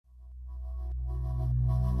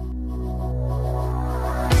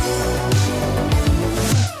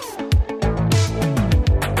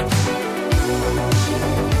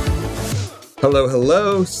Hello,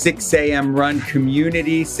 hello, 6 a.m. Run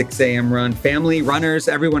community, 6 a.m. Run family, runners,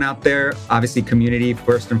 everyone out there. Obviously, community,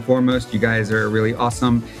 first and foremost. You guys are really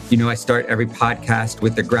awesome. You know, I start every podcast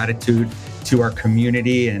with the gratitude to our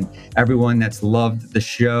community and everyone that's loved the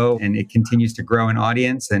show, and it continues to grow in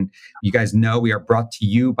audience. And you guys know we are brought to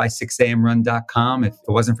you by 6amrun.com. If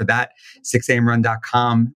it wasn't for that,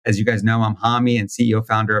 6amrun.com, as you guys know, I'm Hami and CEO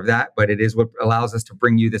founder of that, but it is what allows us to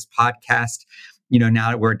bring you this podcast. You know, now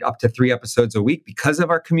that we're up to 3 episodes a week because of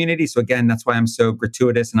our community. So again, that's why I'm so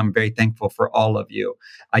gratuitous and I'm very thankful for all of you.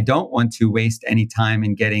 I don't want to waste any time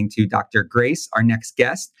in getting to Dr. Grace, our next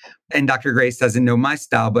guest. And Dr. Grace doesn't know my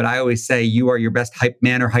style, but I always say you are your best hype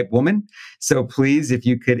man or hype woman. So please, if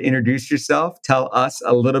you could introduce yourself, tell us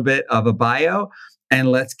a little bit of a bio,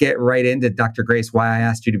 and let's get right into Dr. Grace, why I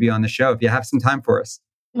asked you to be on the show, if you have some time for us.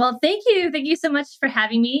 Well, thank you. Thank you so much for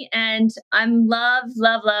having me. And I'm love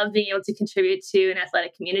being able to contribute to an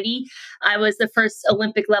athletic community. I was the first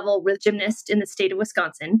Olympic level gymnast in the state of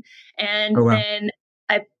Wisconsin. And then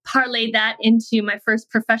I parlayed that into my first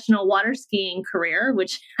professional water skiing career,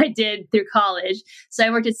 which I did through college. So I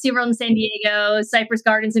worked at SeaWorld in San Diego, Cypress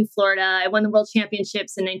Gardens in Florida. I won the World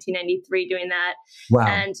Championships in 1993 doing that. Wow.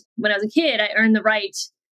 And when I was a kid, I earned the right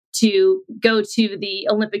to go to the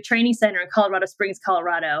Olympic Training Center in Colorado Springs,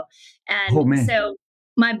 Colorado. And so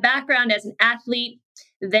my background as an athlete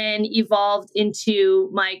then evolved into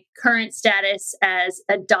my current status as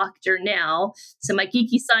a doctor now. So my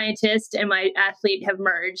geeky scientist and my athlete have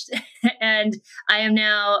merged. And I'm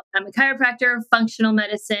a chiropractor, functional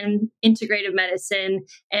medicine, integrative medicine,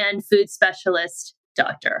 and food specialist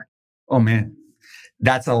doctor. Oh man,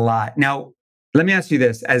 that's a lot. Now, let me ask you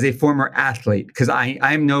this, as a former athlete, because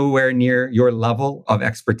I'm nowhere near your level of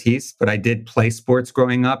expertise, but I did play sports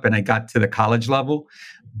growing up and I got to the college level.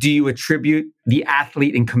 Do you attribute the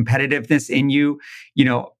athlete and competitiveness in you? You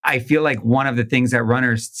know, I feel like one of the things that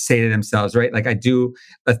runners say to themselves, right? Like I do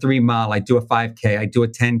a 3 mile, I do a 5K, I do a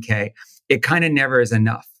 10K. It kind of never is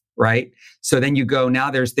enough, right? So then you go, now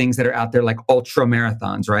there's things that are out there like ultra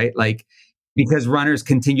marathons, right? Like, because runners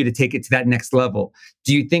continue to take it to that next level.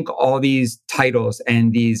 Do you think all these titles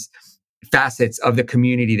and these facets of the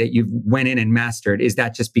community that you've went in and mastered, is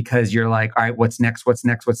that just because you're like, all right, what's next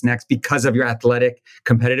because of your athletic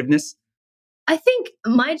competitiveness? I think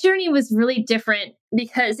my journey was really different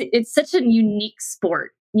because it's such a unique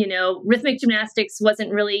sport. You know, rhythmic gymnastics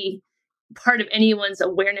wasn't really part of anyone's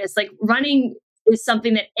awareness. Like running is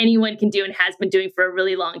something that anyone can do and has been doing for a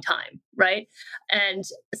really long time, right? And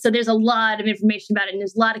so there's a lot of information about it, and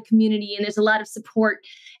there's a lot of community, and there's a lot of support.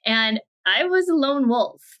 And I was a lone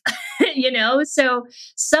wolf, you know? So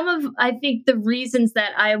I think the reasons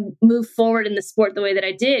that I moved forward in the sport the way that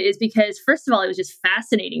I did is because, first of all, it was just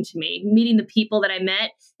fascinating to me, meeting the people that I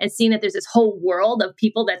met and seeing that there's this whole world of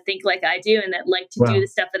people that think like I do and that like to do the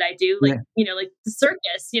stuff that I do, like, you know, like the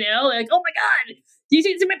circus, you know, like, oh my God, these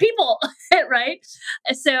are my people, right?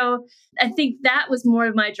 So I think that was more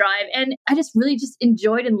of my drive. And I just really just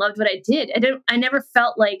enjoyed and loved what I did. I never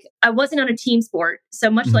felt like I wasn't on a team sport so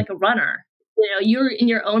much like a runner. You know, you're in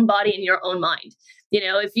your own body and your own mind. You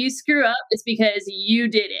know, if you screw up, it's because you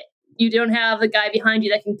did it. You don't have the guy behind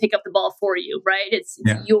you that can pick up the ball for you, right? It's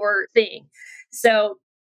your thing. So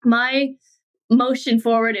my motion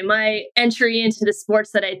forward and my entry into the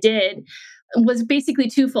sports that I did was basically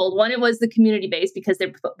twofold. One, it was the community base because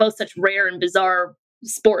they're both such rare and bizarre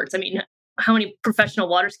sports. I mean, how many professional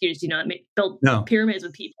water skiers do you know that build pyramids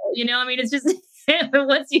with people? You know, I mean, it's just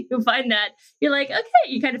once you find that, you're like, okay,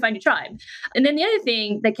 you kind of find your tribe. And then the other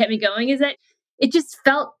thing that kept me going is that it just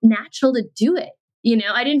felt natural to do it. You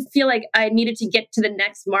know, I didn't feel like I needed to get to the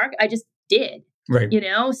next mark. I just did. Right. You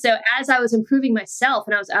know, so as I was improving myself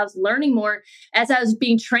and I was learning more, as I was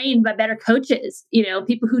being trained by better coaches, you know,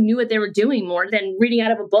 people who knew what they were doing more than reading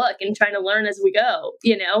out of a book and trying to learn as we go,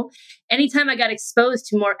 you know, anytime I got exposed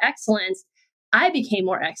to more excellence, I became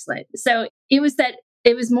more excellent. So it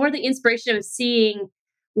was more the inspiration of seeing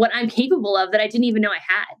what I'm capable of that I didn't even know I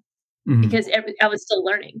had because I was still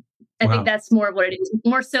learning. I think that's more of what it is,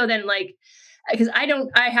 more so than like, because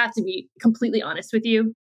I have to be completely honest with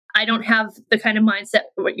you. I don't have the kind of mindset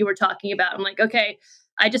what you were talking about. I'm like, okay,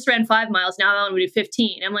 I just ran 5 miles. Now I want to do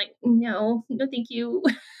 15. I'm like, no, thank you.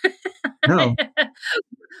 No.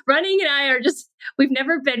 Running and I we've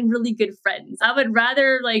never been really good friends. I would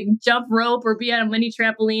rather like jump rope or be on a mini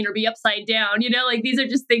trampoline or be upside down. You know, like these are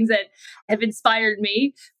just things that have inspired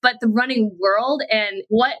me. But the running world and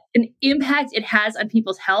what an impact it has on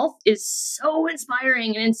people's health is so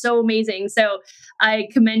inspiring and so amazing. So I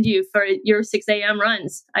commend you for your 6 a.m.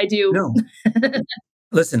 runs. I do. No.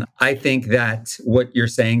 Listen, I think that what you're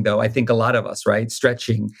saying, though, I think a lot of us, right?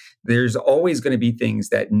 Stretching, there's always going to be things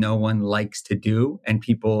that no one likes to do and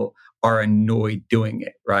people are annoyed doing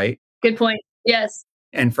it, right? Good point. Yes.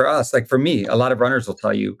 And for us, like for me, a lot of runners will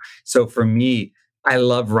tell you. So for me, I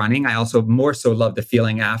love running. I also more so love the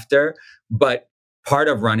feeling after, but part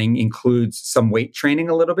of running includes some weight training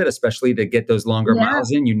a little bit, especially to get those longer Yeah.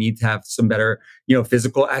 miles in. You need to have some better,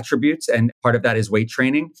 physical attributes. And part of that is weight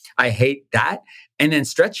training. I hate that. And then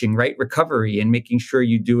stretching, right? Recovery and making sure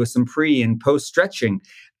you do some pre and post stretching.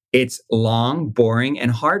 It's long, boring,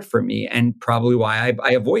 and hard for me, and probably why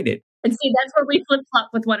I avoid it. And see, that's where we flip flop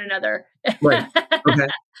with one another. Right. Okay.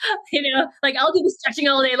 Like I'll do the stretching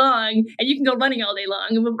all day long and you can go running all day long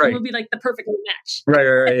and Right. we'll be like the perfect match.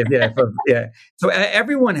 Right. Yeah. Yeah. So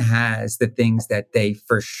everyone has the things that they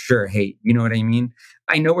for sure hate. You know what I mean?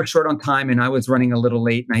 I know we're short on time and I was running a little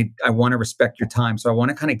late and I want to respect your time. So I want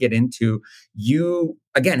to kind of get into you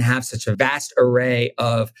again, have such a vast array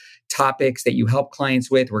of topics that you help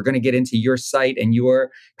clients with. We're going to get into your site and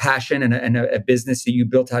your passion and a business that you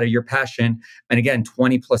built out of your passion. And again,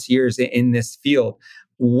 20 plus years in this field.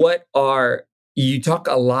 You talk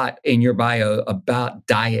a lot in your bio about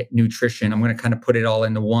diet, nutrition. I'm going to kind of put it all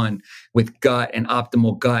into one with gut and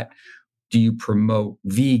optimal gut. Do you promote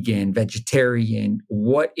vegan, vegetarian?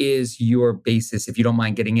 What is your basis, if you don't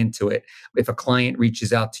mind getting into it? If a client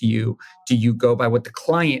reaches out to you, do you go by what the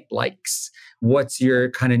client likes? What's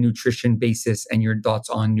your kind of nutrition basis and your thoughts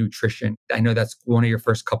on nutrition? I know that's one of your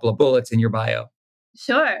first couple of bullets in your bio.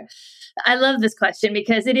 Sure. I love this question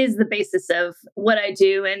because it is the basis of what I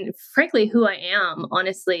do and frankly who I am,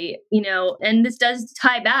 honestly, and this does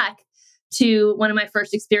tie back to one of my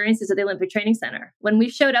first experiences at the Olympic Training Center. When we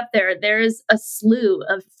showed up there, there's a slew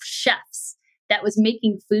of chefs that was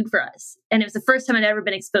making food for us. And it was the first time I'd ever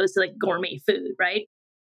been exposed to like gourmet food, right?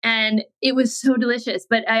 And it was so delicious.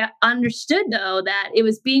 But I understood though that it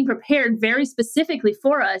was being prepared very specifically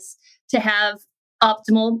for us to have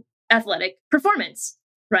optimal athletic performance,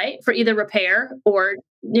 right? For either repair or,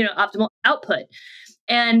 optimal output.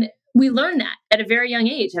 And we learned that at a very young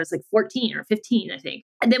age. I was like 14 or 15, I think.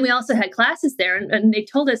 And then we also had classes there. And they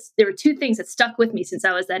told us there were two things that stuck with me since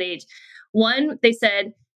I was that age. One, they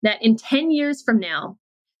said that in 10 years from now,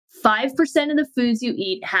 5% of the foods you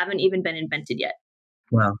eat haven't even been invented yet.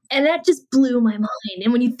 Wow. And that just blew my mind.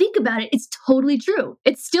 And when you think about it, it's totally true.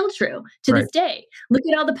 It's still true to this day. Look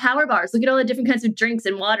at all the power bars. Look at all the different kinds of drinks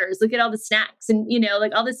and waters. Look at all the snacks and,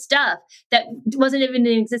 like all this stuff that wasn't even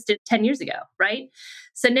in existence 10 years ago, right?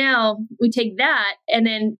 So now we take that and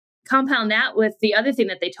then compound that with the other thing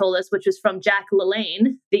that they told us, which was from Jack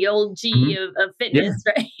LaLanne, the old G of fitness,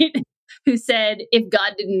 right? Who said, if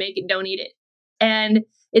God didn't make it, don't eat it. And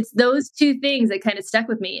it's those two things that kind of stuck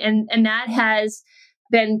with me. And that has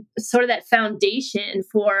been sort of that foundation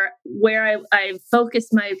for where I focused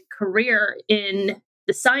my career in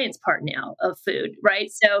the science part now of food,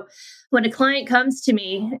 right? So when a client comes to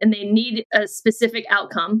me and they need a specific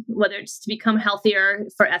outcome, whether it's to become healthier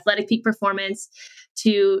for athletic peak performance,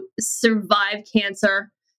 to survive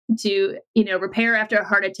cancer, to, repair after a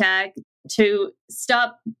heart attack, to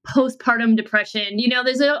stop postpartum depression,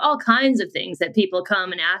 there's all kinds of things that people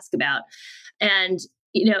come and ask about. And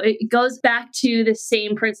it goes back to the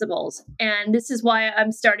same principles. And this is why I'm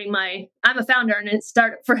a founder and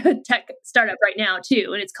a for a tech startup right now too.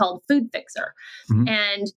 And it's called Food Fixer. Mm-hmm.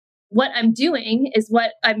 And what I'm doing is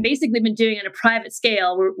what I've basically been doing on a private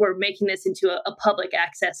scale. We're making this into a public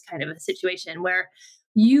access kind of a situation where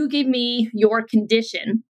you give me your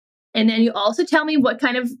condition. And then you also tell me what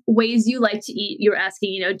kind of ways you like to eat. You're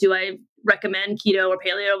asking, do I recommend keto or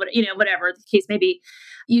paleo, whatever the case may be.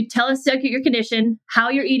 You tell us your condition, how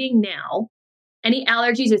you're eating now, any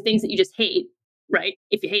allergies or things that you just hate, right?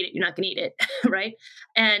 If you hate it, you're not going to eat it, right?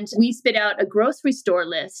 And we spit out a grocery store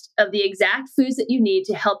list of the exact foods that you need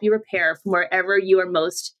to help you repair from wherever you are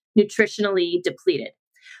most nutritionally depleted.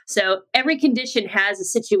 So every condition has a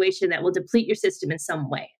situation that will deplete your system in some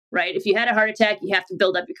way, right? If you had a heart attack, you have to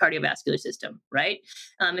build up your cardiovascular system, right?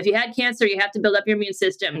 If you had cancer, you have to build up your immune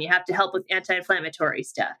system and you have to help with anti-inflammatory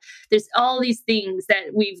stuff. There's all these things that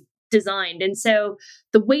we've designed. And so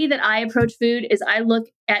the way that I approach food is I look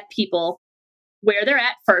at people where they're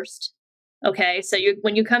at first. Okay. So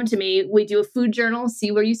when you come to me, we do a food journal,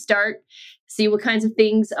 see where you start, see what kinds of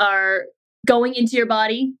things are going into your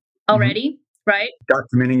body already. Right?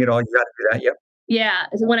 Documenting it all, you got to do that. Yep. Yeah.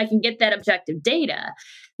 So when I can get that objective data,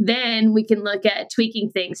 then we can look at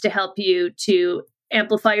tweaking things to help you to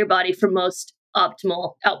amplify your body for most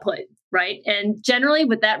optimal output. Right. And generally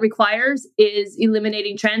what that requires is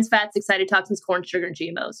eliminating trans fats, excited toxins, corn, sugar, and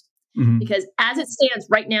GMOs. Because as it stands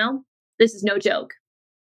right now, this is no joke.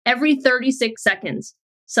 Every 36 seconds,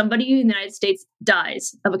 somebody in the United States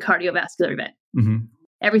dies of a cardiovascular event. Mm-hmm.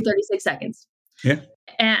 Every 36 seconds. Yeah.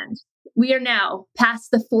 And we are now past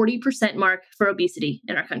the 40% mark for obesity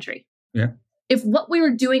in our country. Yeah. If what we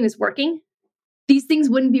were doing is working, these things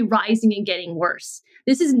wouldn't be rising and getting worse.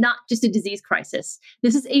 This is not just a disease crisis.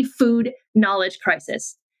 This is a food knowledge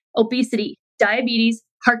crisis. Obesity, diabetes,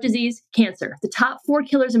 heart disease, cancer. The top 4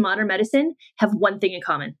 killers in modern medicine have one thing in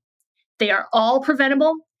common. They are all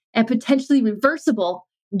preventable and potentially reversible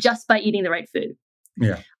just by eating the right food.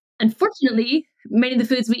 Yeah. Unfortunately, many of the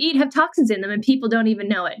foods we eat have toxins in them and people don't even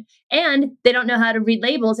know it. And they don't know how to read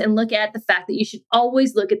labels and look at the fact that you should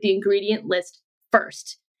always look at the ingredient list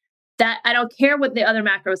first. That I don't care what the other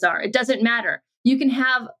macros are. It doesn't matter. You can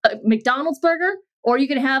have a McDonald's burger or you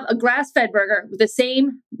can have a grass-fed burger with the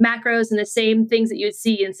same macros and the same things that you would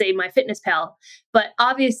see in, say, MyFitnessPal. But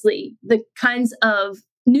obviously, the kinds of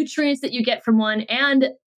nutrients that you get from one and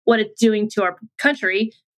what it's doing to our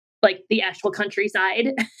country, like the actual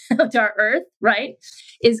countryside to our earth, right,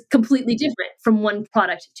 is completely different from one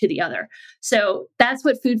product to the other. So that's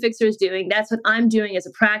what Food Fixer is doing. That's what I'm doing as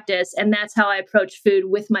a practice. And that's how I approach food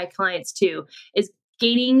with my clients too, is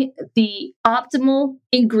gaining the optimal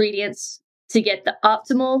ingredients to get the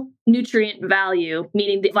optimal nutrient value,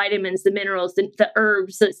 meaning the vitamins, the minerals, the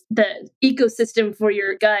herbs, the ecosystem for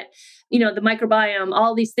your gut, the microbiome,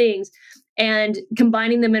 all these things, and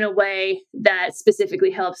combining them in a way that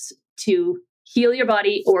specifically helps to heal your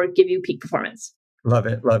body or give you peak performance. Love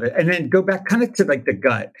it. Love it. And then go back kind of to like the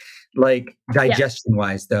gut, like digestion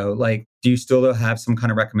wise though, like, do you still have some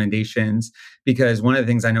kind of recommendations? Because one of the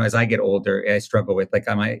things I know as I get older, I struggle with, like,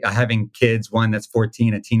 I'm having kids, one that's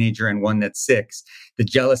 14, a teenager, and one that's 6. The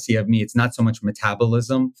jealousy of me, it's not so much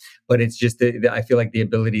metabolism, but it's just I feel like the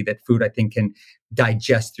ability that food, I think, can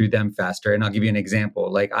digest through them faster. And I'll give you an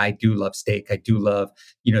example. Like, I do love steak. I do love,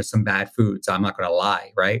 some bad foods. I'm not going to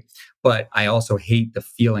lie, right? But I also hate the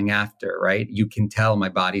feeling after, right? You can tell my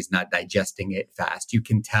body's not digesting it fast. You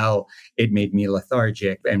can tell it made me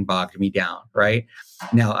lethargic and bogged me down, right?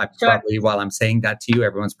 Now, probably, while I'm saying that to you,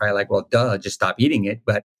 everyone's probably like, well, duh, just stop eating it.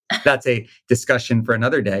 But that's a discussion for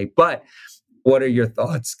another day. But what are your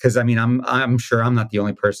thoughts? Because I mean, I'm sure I'm not the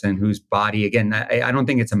only person whose body, again, I don't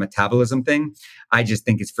think it's a metabolism thing. I just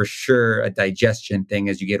think it's for sure a digestion thing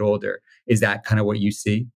as you get older. Is that kind of what you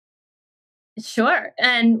see? Sure.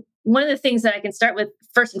 And one of the things that I can start with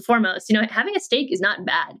first and foremost, having a steak is not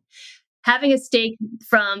bad. Having a steak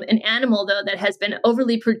from an animal, though, that has been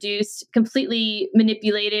overly produced, completely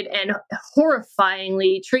manipulated, and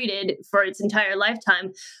horrifyingly treated for its entire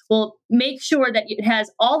lifetime will make sure that it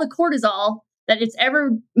has all the cortisol that it's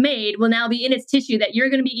ever made will now be in its tissue that you're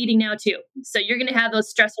going to be eating now too. So you're going to have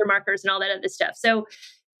those stressor markers and all that other stuff. So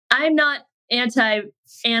I'm not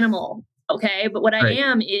anti-animal, okay? But what I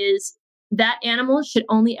am is that animal should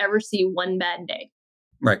only ever see one bad day.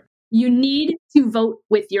 Right. You need to vote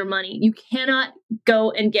with your money. You cannot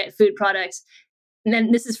go and get food products, and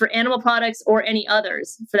then this is for animal products or any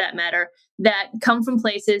others for that matter, that come from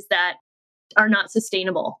places that are not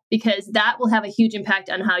sustainable, because that will have a huge impact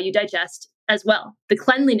on how you digest as well. The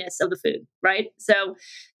cleanliness of the food, right? So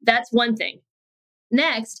that's one thing.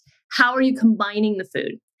 Next, how are you combining the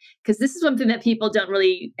food? Because this is something that people don't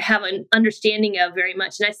really have an understanding of very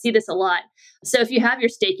much. And I see this a lot. So if you have your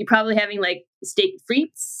steak, you're probably having like steak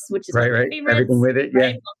frites, which is one of my favorites. Everything with it, yeah.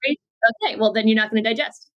 Right? Okay, well, then you're not going to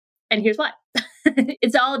digest. And here's why.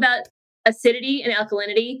 It's all about acidity and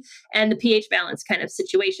alkalinity and the pH balance kind of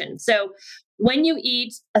situation. So when you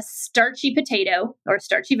eat a starchy potato or a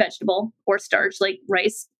starchy vegetable or starch like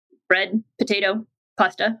rice, bread, potato,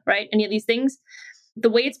 pasta, right? Any of these things,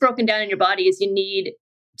 the way it's broken down in your body is you need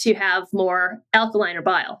to have more alkaline or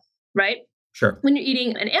bile, right? Sure. When you're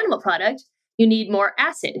eating an animal product, you need more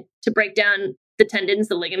acid to break down the tendons,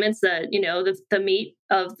 the ligaments, the meat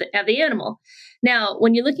of the animal. Now,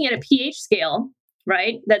 when you're looking at a pH scale,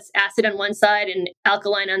 right, that's acid on one side and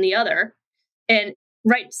alkaline on the other, and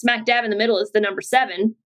right smack dab in the middle is the number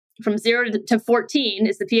 7. From 0 to 14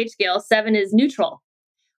 is the pH scale. 7 is neutral.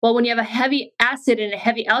 Well, when you have a heavy acid and a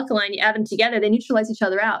heavy alkaline, you add them together, they neutralize each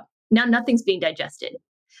other out. Now nothing's being digested.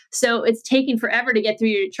 So it's taking forever to get through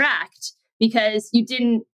your tract because you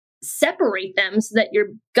didn't separate them so that your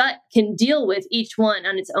gut can deal with each one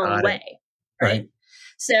on its own way. Right?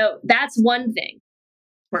 So that's one thing.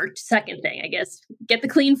 Or second thing, I guess. Get the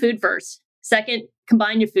clean food first. Second,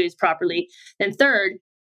 combine your foods properly. Then third,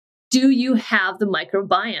 do you have the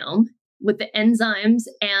microbiome with the enzymes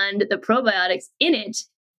and the probiotics in it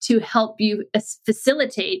to help you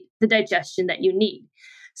facilitate the digestion that you need?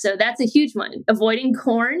 So that's a huge one. Avoiding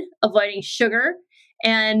corn, avoiding sugar,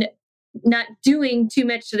 and not doing too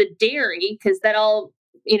much of the dairy, because that all,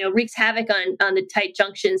 wreaks havoc on the tight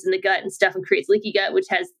junctions in the gut and stuff and creates leaky gut, which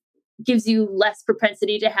gives you less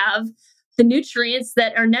propensity to have the nutrients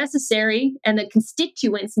that are necessary and the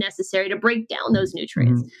constituents necessary to break down those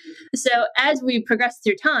nutrients. So as we progress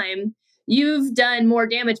through time, you've done more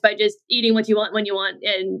damage by just eating what you want when you want,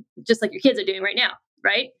 and just like your kids are doing right now,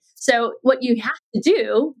 right? So what you have to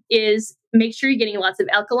do is make sure you're getting lots of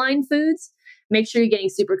alkaline foods, make sure you're getting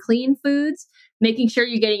super clean foods, making sure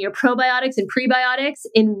you're getting your probiotics and prebiotics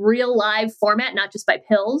in real live format, not just by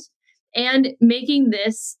pills, and making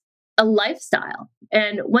this a lifestyle.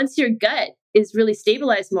 And once your gut is really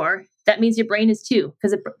stabilized more, that means your brain is too,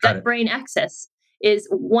 because gut brain axis is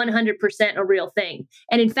 100% a real thing.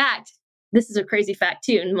 And in fact, this is a crazy fact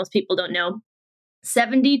too, and most people don't know,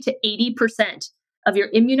 70 to 80% of your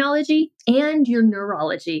immunology and your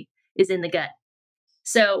neurology is in the gut.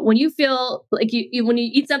 So when you feel like when you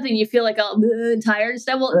eat something, you feel like all tired and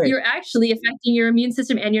stuff, well, you're actually affecting your immune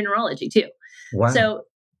system and your neurology too. Wow. So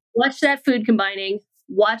watch that food combining,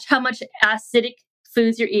 watch how much acidic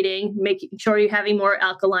foods you're eating, make sure you're having more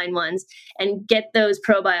alkaline ones, and get those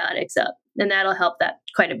probiotics up. And that'll help that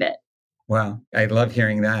quite a bit. Wow. I love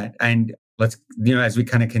hearing that. And let's, as we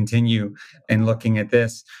kind of continue and looking at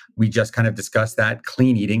this, we just kind of discussed that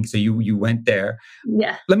clean eating. So you went there.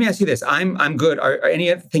 Yeah. Let me ask you this. I'm good. Are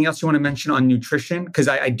anything else you want to mention on nutrition? Because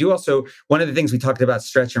I do also, one of the things we talked about,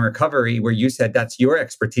 stretch and recovery, where you said that's your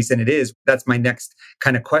expertise, and it is. That's my next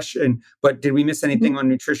kind of question. But did we miss anything on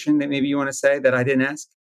nutrition that maybe you want to say that I didn't ask?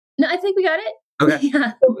 No, I think we got it. Okay.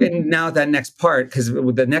 Yeah. And now that next part, because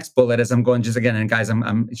with the next bullet, as I'm going just again, and guys,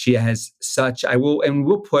 she has such,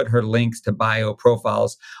 we'll put her links to bio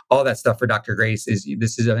profiles, all that stuff for Dr. Grace.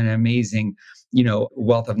 This is an amazing,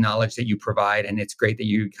 wealth of knowledge that you provide. And it's great that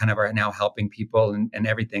you kind of are now helping people and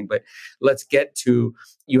everything. But let's get to,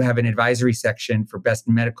 you have an advisory section for best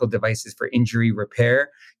medical devices for injury repair.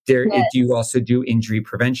 Do you also do injury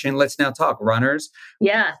prevention? Let's now talk runners.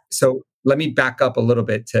 Yeah. So let me back up a little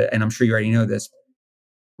bit and I'm sure you already know this.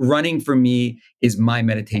 Running for me is my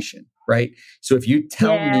meditation, right? So if you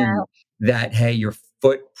tell me that, hey, your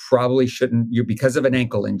foot probably you're because of an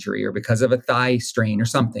ankle injury or because of a thigh strain or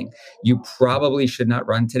something, you probably should not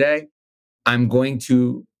run today. I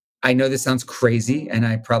know this sounds crazy and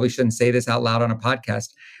I probably shouldn't say this out loud on a podcast.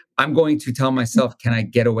 I'm going to tell myself, can I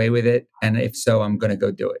get away with it? And if so, I'm going to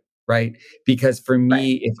go do it. Right? Because for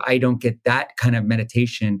me, if I don't get that kind of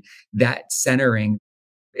meditation, that centering,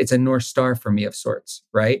 it's a North Star for me of sorts,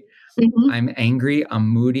 right? Mm-hmm. I'm angry, I'm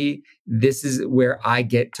moody. This is where I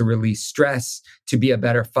get to release stress, to be a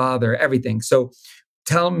better father, everything. So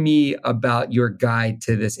tell me about your guide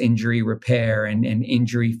to this injury repair and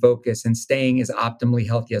injury focus and staying as optimally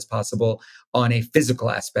healthy as possible on a physical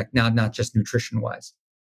aspect, now not just nutrition wise.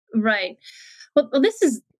 Right. Well, this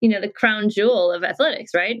is, the crown jewel of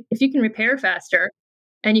athletics, right? If you can repair faster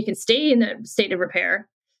and you can stay in that state of repair,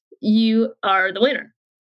 you are the winner,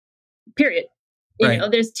 period.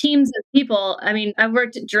 There's teams of people. I mean, I've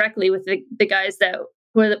worked directly with the guys that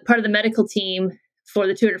were part of the medical team for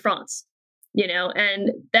the Tour de France, and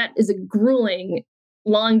that is a grueling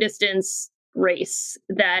long distance race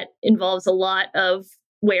that involves a lot of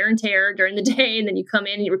wear and tear during the day, and then you come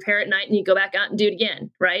in and you repair at night and you go back out and do it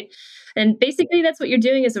again, right? And basically that's what you're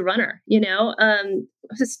doing as a runner.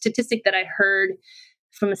 A statistic that I heard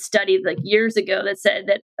from a study like years ago that said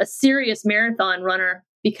that a serious marathon runner,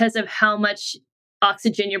 because of how much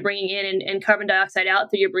oxygen you're bringing in and carbon dioxide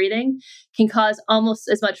out through your breathing, can cause almost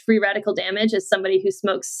as much free radical damage as somebody who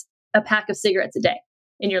smokes a pack of cigarettes a day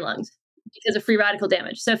in your lungs, because of free radical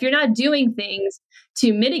damage. So if you're not doing things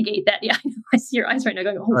to mitigate that, I see your eyes right now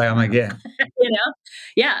going, oh my God.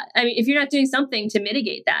 Yeah. I mean, if you're not doing something to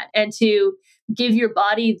mitigate that and to give your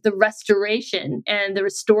body the restoration and the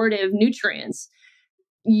restorative nutrients,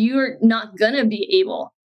 you're not going to be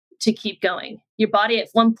able to keep going. Your body at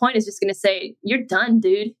one point is just going to say, you're done,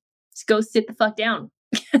 dude. Just go sit the fuck down.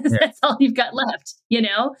 That's all you've got left,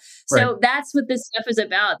 So that's what this stuff is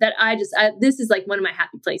about. That this is like one of my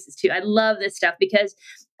happy places too. I love this stuff because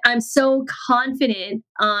I'm so confident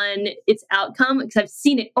on its outcome, because I've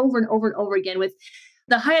seen it over and over and over again with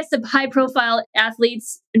the highest of high profile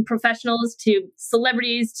athletes and professionals to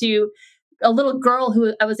celebrities to a little girl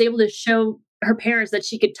who I was able to show her parents that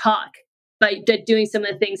she could talk by doing some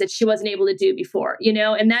of the things that she wasn't able to do before,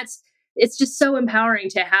 and it's just so empowering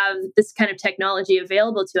to have this kind of technology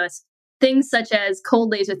available to us. Things such as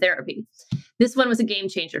cold laser therapy. This one was a game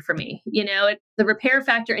changer for me. The repair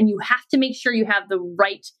factor, and you have to make sure you have the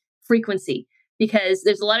right frequency, because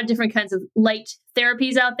there's a lot of different kinds of light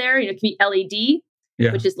therapies out there. It can be LED,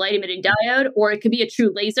 Yeah. which is light emitting diode, or it could be a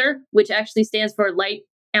true laser, which actually stands for light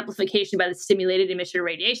amplification by the stimulated emission of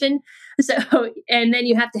radiation. So, and then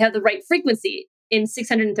you have to have the right frequency in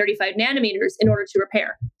 635 nanometers in order to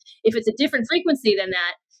repair. If it's a different frequency than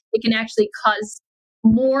that, it can actually cause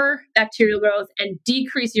more bacterial growth and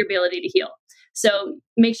decrease your ability to heal. So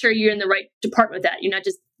make sure you're in the right department with that. You're not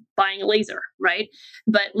just buying a laser, right?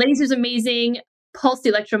 But laser's amazing. Pulsed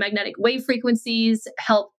electromagnetic wave frequencies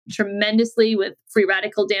help tremendously with free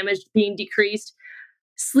radical damage being decreased.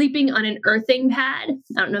 Sleeping on an earthing pad.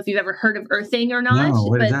 I don't know if you've ever heard of earthing or not, No,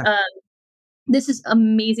 what is but that? this is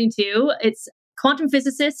amazing too. It's a quantum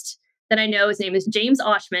physicist that I know. His name is James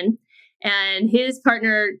Oshman. And his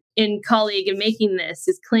partner and colleague in making this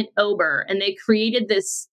is Clint Ober. And they created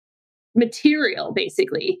this material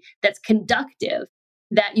basically that's conductive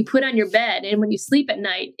that you put on your bed. And when you sleep at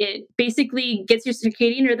night, it basically gets your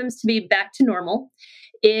circadian rhythms to be back to normal.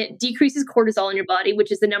 It decreases cortisol in your body,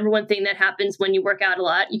 which is the number one thing that happens when you work out a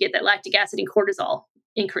lot. You get that lactic acid and cortisol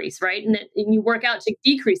increase, right? And you work out to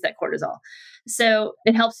decrease that cortisol. So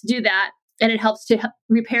it helps to do that. And it helps to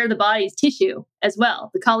repair the body's tissue as well,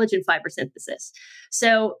 the collagen fiber synthesis.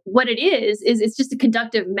 So what it is it's just a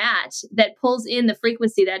conductive mat that pulls in the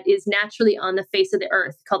frequency that is naturally on the face of the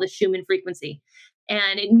earth, called the Schumann frequency.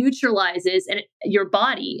 And it neutralizes your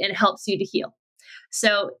body and helps you to heal.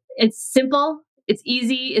 So it's simple, it's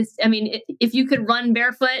easy. If you could run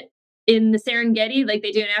barefoot in the Serengeti like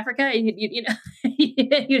they do in Africa,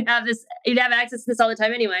 you'd have access to this all the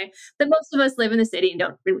time anyway. But most of us live in the city and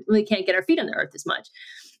really can't get our feet on the earth as much.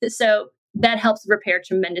 So that helps repair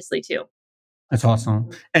tremendously too. That's awesome.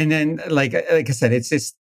 And then, like I said, it's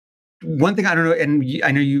just one thing I don't know, and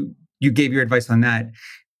I know you gave your advice on that.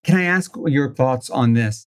 Can I ask your thoughts on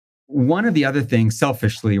this? One of the other things,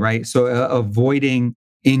 selfishly, right? So avoiding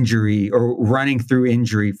injury or running through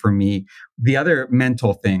injury for me. The other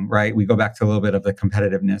mental thing, right? We go back to a little bit of the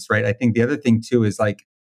competitiveness, right? I think the other thing too is like,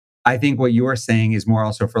 I think what you are saying is more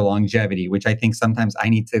also for longevity, which I think sometimes I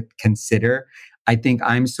need to consider. I think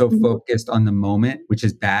I'm so focused on the moment, which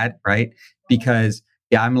is bad, right? Because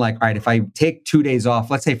I'm like, all right, if I take 2 days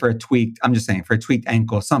off, let's say for a tweaked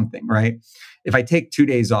ankle, something, right? If I take 2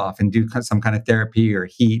 days off and do some kind of therapy or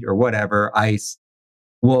heat or whatever, ice,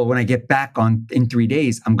 well, when I get back in 3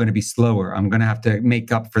 days, I'm going to be slower. I'm going to have to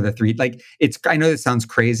make up for the three. I know this sounds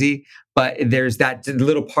crazy, but there's that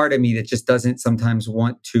little part of me that just doesn't sometimes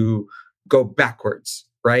want to go backwards,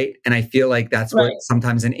 right? And I feel like that's what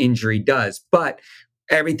sometimes an injury does. But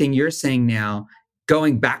everything you're saying now,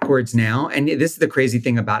 going backwards now, and this is the crazy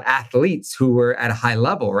thing about athletes who are at a high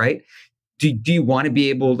level, right? Do you want to be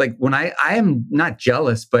able, like when I am not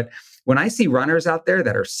jealous, but when I see runners out there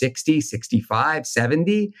that are 60, 65,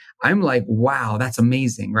 70, I'm like, wow, that's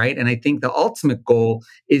amazing, right? And I think the ultimate goal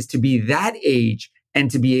is to be that age and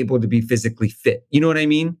to be able to be physically fit. You know what I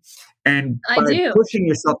mean? And I do. Pushing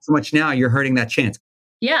yourself too much now, you're hurting that chance.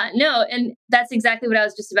 Yeah, no, and that's exactly what I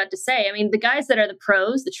was just about to say. I mean, the guys that are the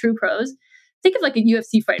pros, the true pros, think of like a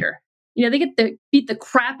UFC fighter. They get to beat the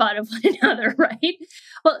crap out of one another, right?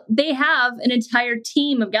 Well, they have an entire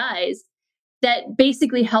team of guys that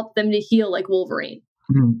basically help them to heal like Wolverine,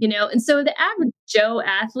 And so the average Joe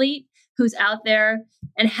athlete who's out there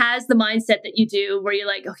and has the mindset that you do, where you're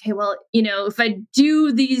like, okay, well, if I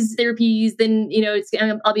do these therapies, then,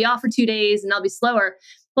 I'll be off for 2 days and I'll be slower.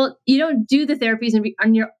 Well, you don't do the therapies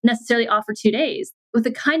and you're necessarily off for 2 days. With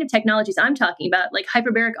the kind of technologies I'm talking about, like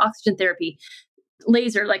hyperbaric oxygen therapy,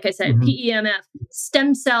 laser, like I said, PEMF,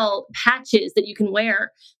 stem cell patches that you can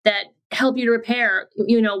wear that help you to repair,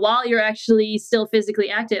 while you're actually still physically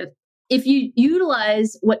active. If you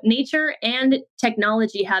utilize what nature and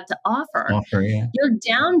technology have to offer, your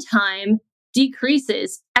downtime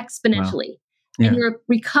decreases exponentially. Wow. Yeah. And your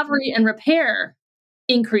recovery and repair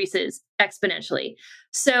increases exponentially.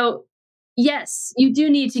 So yes, you do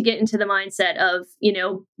need to get into the mindset of,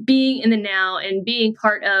 being in the now and being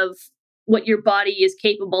part of what your body is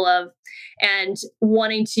capable of and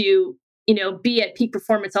wanting to, be at peak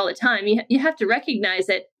performance all the time. You have to recognize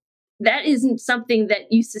that isn't something that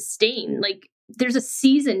you sustain. Like there's a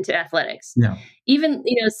season to athletics. Yeah. Even,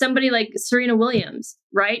 somebody like Serena Williams,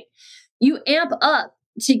 right? You amp up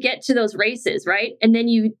to get to those races, right? And then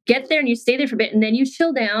you get there and you stay there for a bit and then you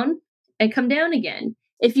chill down and come down again.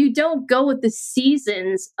 If you don't go with the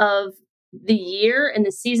seasons of the year and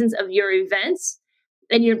the seasons of your events,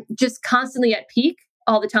 and you're just constantly at peak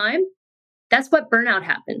all the time, that's what burnout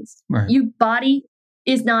happens. Right. Your body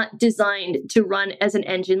is not designed to run as an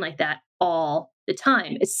engine like that all the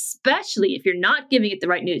time, especially if you're not giving it the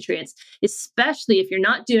right nutrients, especially if you're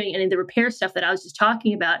not doing any of the repair stuff that I was just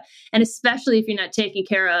talking about, and especially if you're not taking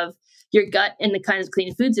care of your gut and the kinds of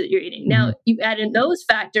clean foods that you're eating. Mm-hmm. Now, you add in those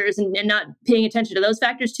factors and not paying attention to those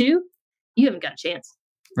factors too, you haven't got a chance.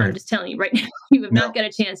 Right. I'm just telling you right now, you have not got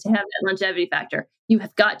a chance to have that longevity factor. You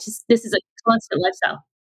have got to, this is a constant lifestyle.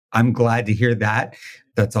 I'm glad to hear that.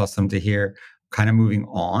 That's awesome to hear. Kind of moving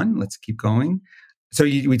on. Let's keep going. So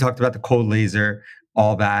we talked about the cold laser,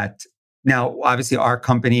 all that. Now, obviously, our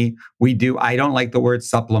company, I don't like the word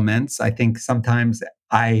supplements. I think sometimes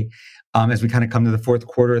as we kind of come to the fourth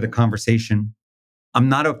quarter of the conversation, I'm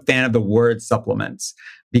not a fan of the word supplements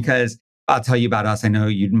because I'll tell you about us. I know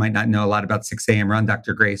you might not know a lot about 6 a.m. Run,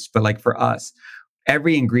 Dr. Grace, but like for us,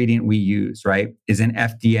 every ingredient we use, right, is an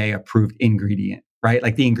FDA approved ingredient, right?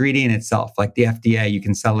 Like the ingredient itself, like the FDA, you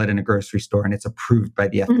can sell it in a grocery store and it's approved by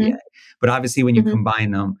the FDA. But obviously when you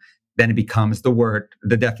combine them, then it becomes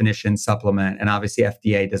the definition supplement. And obviously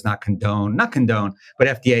FDA does not condone, but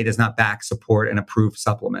FDA does not back, support, and approve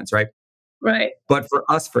supplements, right? Right. But for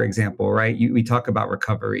us, for example, right, we talk about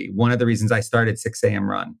recovery. One of the reasons I started 6 a.m.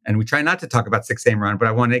 Run, and we try not to talk about 6 a.m. Run, but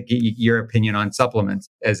I want to get your opinion on supplements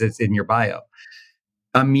as it's in your bio.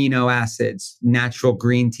 Amino acids, natural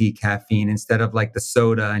green tea caffeine instead of like the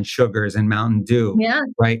soda and sugars and Mountain Dew,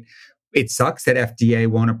 right? It sucks that FDA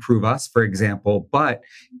won't approve us, for example, but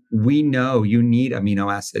we know you need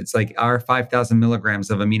amino acids, like our 5,000 milligrams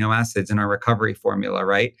of amino acids in our recovery formula,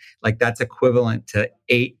 right? Like that's equivalent to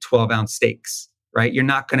 8 12-ounce steaks, right? You're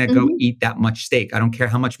not going to go eat that much steak. I don't care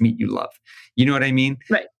how much meat you love. You know what I mean?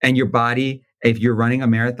 Right. And your body, if you're running a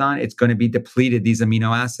marathon, it's going to be depleted these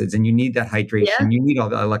amino acids and you need that hydration. Yeah. You need all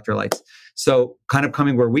the electrolytes. So kind of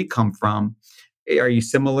coming where we come from, are you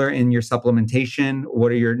similar in your supplementation?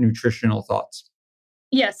 What are your nutritional thoughts?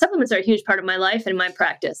 Yeah, supplements are a huge part of my life and my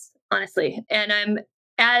practice, honestly. And I'm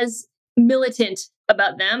as militant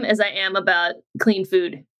about them as I am about clean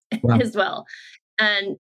food as well.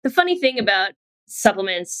 And the funny thing about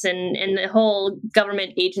supplements and the whole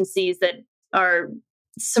government agencies that are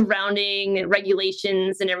surrounding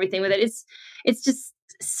regulations and everything with it, it's just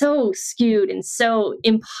so skewed and so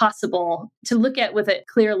impossible to look at with a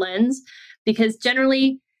clear lens, because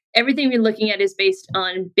generally everything we're looking at is based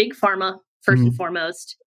on big pharma, first and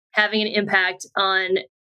foremost, having an impact on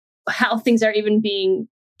how things are even being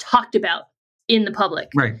talked about in the public.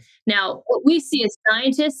 Right. Now, what we see as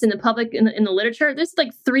scientists in the public, in the literature, there's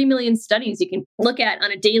like 3 million studies you can look at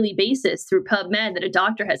on a daily basis through PubMed that a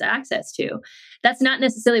doctor has access to. That's not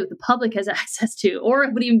necessarily what the public has access to, or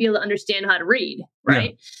would even be able to understand how to read,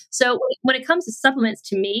 right? Yeah. So when it comes to supplements,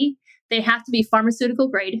 to me, they have to be pharmaceutical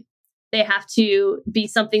grade. They have to be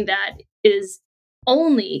something that is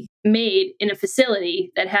only made in a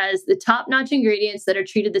facility that has the top-notch ingredients that are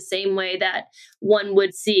treated the same way that one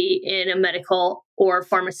would see in a medical or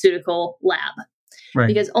pharmaceutical lab. Right.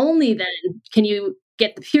 Because only then can you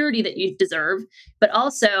get the purity that you deserve, but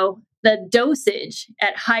also the dosage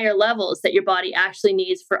at higher levels that your body actually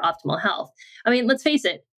needs for optimal health. I mean, let's face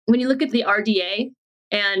it, when you look at the RDA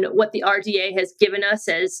and what the RDA has given us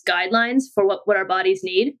as guidelines for what our bodies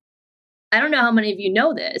need, I don't know how many of you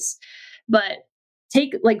know this, but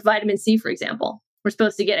take like vitamin C, for example. We're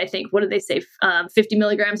supposed to get, I think, what do they say, 50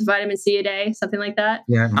 milligrams of vitamin C a day, something like that.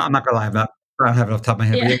 Yeah, I'm not going to lie about that. I don't have it off the top of my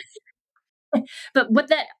head. Yeah. But what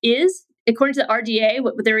that is, according to the RDA,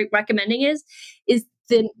 what they're recommending is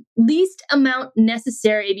the least amount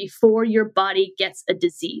necessary before your body gets a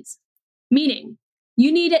disease. Meaning,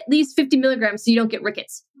 you need at least 50 milligrams so you don't get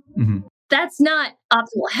rickets. Mm-hmm. That's not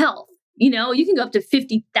optimal health. You know, you can go up to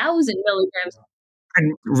 50,000 milligrams.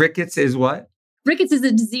 And rickets is what? Rickets is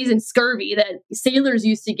a disease in scurvy that sailors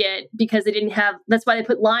used to get because they didn't have, that's why they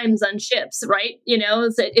put limes on ships, right? You know,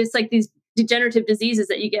 it's like these degenerative diseases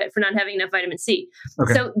that you get for not having enough vitamin C.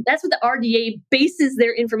 Okay. So that's what the RDA bases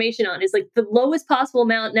their information on, is like the lowest possible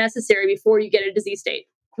amount necessary before you get a disease state,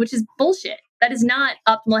 which is bullshit. That is not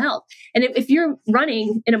optimal health. And if you're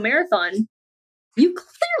running in a marathon, you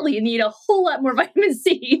clearly need a whole lot more vitamin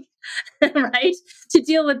C, right? To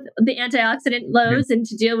deal with the antioxidant loads and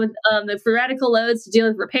to deal with the free radical loads, to deal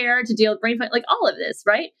with repair, to deal with brain function, like all of this,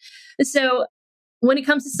 right? So when it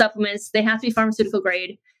comes to supplements, they have to be pharmaceutical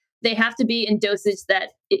grade. They have to be in dosage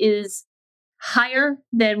that is higher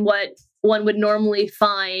than what one would normally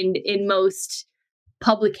find in most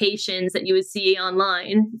publications that you would see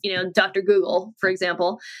online, you know, Dr. Google, for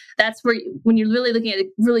example. That's where, when you're really looking at a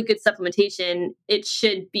really good supplementation, it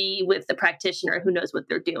should be with the practitioner who knows what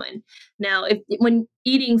they're doing. Now, when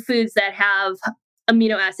eating foods that have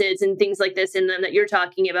amino acids and things like this in them that you're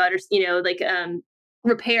talking about, or, you know, like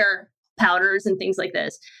repair powders and things like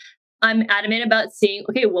this, I'm adamant about seeing,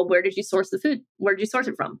 okay, well, where did you source the food? Where did you source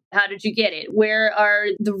it from? How did you get it? Where are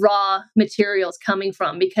the raw materials coming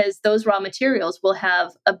from? Because those raw materials will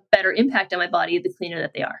have a better impact on my body the cleaner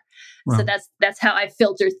that they are. So Wow. that's how I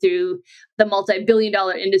filter through the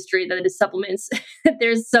multi-billion-dollar industry that is supplements.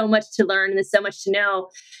 There's so much to learn and there's so much to know.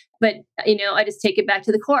 But, I just take it back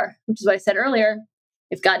to the core, which is what I said earlier.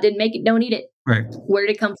 If God didn't make it, don't eat it. Right. Where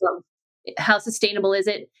did it come from? How sustainable is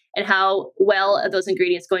it? And how well are those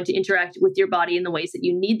ingredients going to interact with your body in the ways that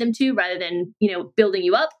you need them to, rather than, building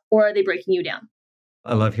you up, or are they breaking you down?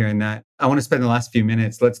 I love hearing that. I want to spend the last few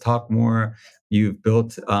minutes. Let's talk more. You've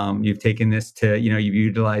built, you've taken this to, you've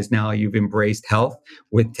utilized now, you've embraced health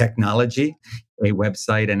with technology, a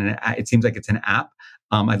website, and it seems like it's an app.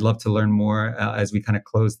 I'd love to learn more as we kind of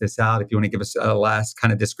close this out. If you want to give us a last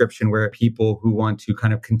kind of description where people who want to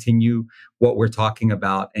kind of continue what we're talking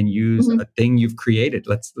about and use a thing you've created,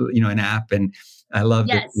 an app. And I love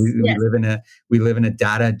that we live in a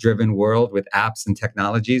data-driven world with apps and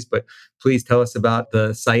technologies. But please tell us about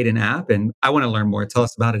the site and app, and I want to learn more. Tell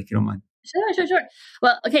us about it if you don't mind. Sure.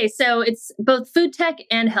 Well, okay, so it's both food tech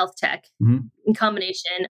and health tech in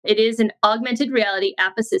combination. It is an augmented reality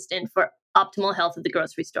app assistant for optimal health at the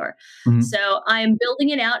grocery store. So I'm building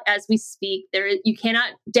it out as we speak. You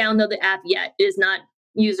cannot download the app yet. It is not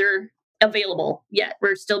user available yet.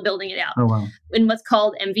 We're still building it out. Oh, wow. In what's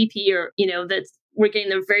called MVP, or we're getting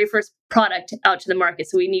the very first product out to the market.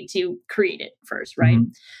 So we need to create it first, right?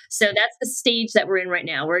 So that's the stage that we're in right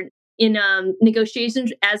now. We're in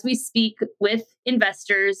negotiations as we speak with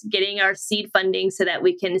investors, getting our seed funding so that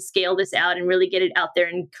we can scale this out and really get it out there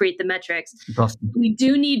and create the metrics. Awesome. We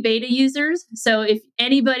do need beta users. So if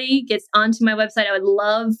anybody gets onto my website, I would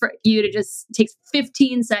love for you to just take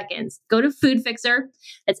 15 seconds. Go to Food Fixer.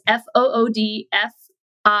 That's FOODFI,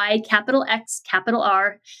 capital X, capital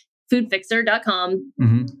R, foodfixer.com.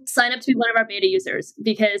 Sign up to be one of our beta users,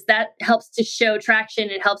 because that helps to show traction.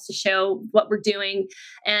 It helps to show what we're doing.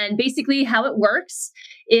 And basically how it works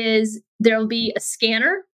is there'll be a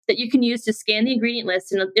scanner that you can use to scan the ingredient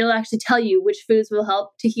list, and it'll actually tell you which foods will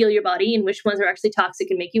help to heal your body and which ones are actually toxic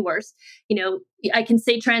and make you worse. I can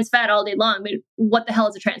say trans fat all day long, but what the hell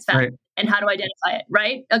is a trans fat? Right. And how do I identify it,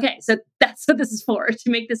 right? Okay, so that's what this is for, to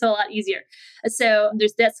make this a lot easier. So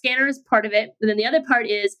there's that scanner is part of it. And then the other part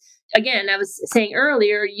is, again, I was saying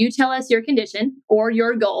earlier, you tell us your condition or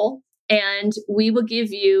your goal, and we will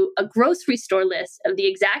give you a grocery store list of the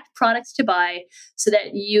exact products to buy so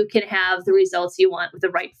that you can have the results you want with the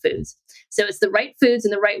right foods. So it's the right foods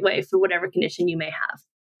in the right way for whatever condition you may have.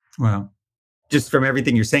 Wow. Just from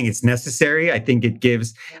everything you're saying, it's necessary. I think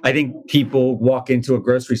people walk into a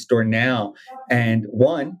grocery store now and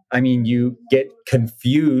you get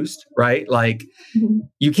confused, right? Like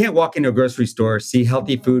you can't walk into a grocery store, see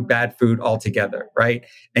healthy food, bad food all together, right?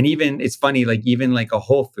 And it's funny, even a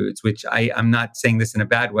Whole Foods, which I'm not saying this in a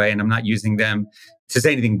bad way, and I'm not using them to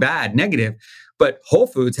say anything negative, but Whole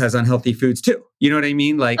Foods has unhealthy foods too. You know what I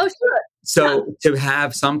mean? Oh, sure. So to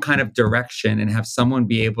have some kind of direction and have someone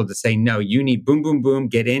be able to say, no, you need boom, boom, boom,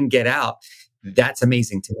 get in, get out. That's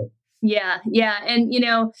amazing to me. Yeah. And,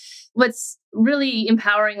 what's really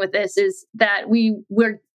empowering with this is that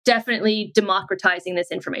we're definitely democratizing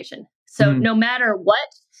this information. So no matter what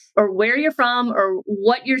or where you're from or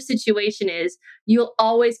what your situation is, you'll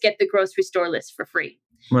always get the grocery store list for free.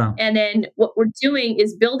 Wow. And then what we're doing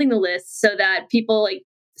is building the list so that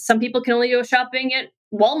some people can only go shopping at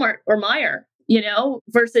Walmart or Meijer,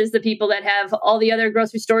 versus the people that have all the other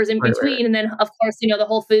grocery stores in between. Right. And then, of course, the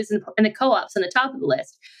Whole Foods and the co-ops on the top of the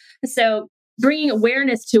list. So bringing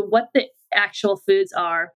awareness to what the actual foods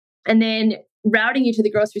are, and then routing you to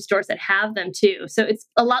the grocery stores that have them too. So it's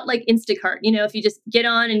a lot like Instacart. If you just get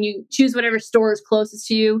on and you choose whatever store is closest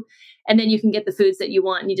to you, and then you can get the foods that you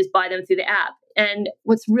want and you just buy them through the app. And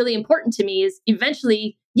what's really important to me is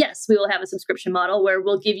eventually, yes, we will have a subscription model where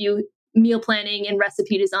we'll give you meal planning and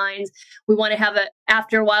recipe designs. We want to have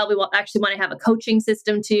after a while, we will actually want to have a coaching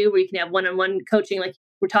system too, where you can have one-on-one coaching like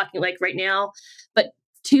we're talking like right now. But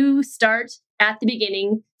to start at the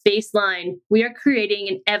beginning, baseline, we are creating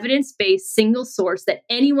an evidence-based single source that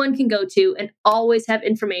anyone can go to and always have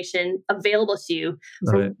information available to you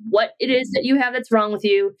for what it is that you have that's wrong with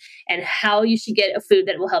you and how you should get a food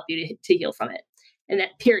that will help you to heal from it. And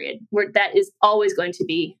that period, where that is always going to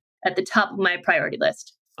be at the top of my priority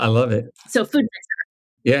list. I love it. So Food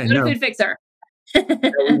Fixer. Yeah. Go to Food Fixer.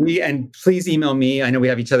 And please email me. I know we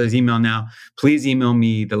have each other's email now. Please email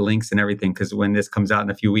me the links and everything, because when this comes out in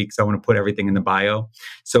a few weeks, I want to put everything in the bio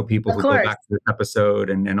so people who go back to this episode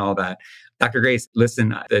and all that. Dr. Grace,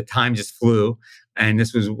 listen, the time just flew. And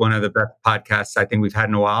this was one of the best podcasts I think we've had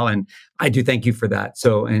in a while. And I do thank you for that.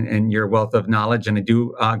 So, and your wealth of knowledge. And I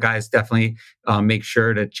do, guys, definitely make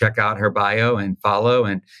sure to check out her bio and follow.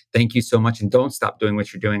 And thank you so much. And don't stop doing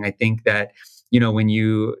what you're doing. I think that, when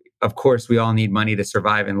you, of course, we all need money to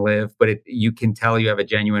survive and live, but you can tell you have a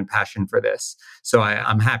genuine passion for this. So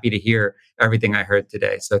I'm happy to hear everything I heard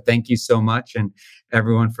today. So thank you so much, and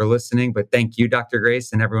everyone for listening. But thank you, Dr.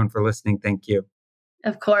 Grace, and everyone for listening. Thank you.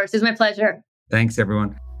 Of course. It's my pleasure. Thanks,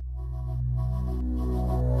 everyone.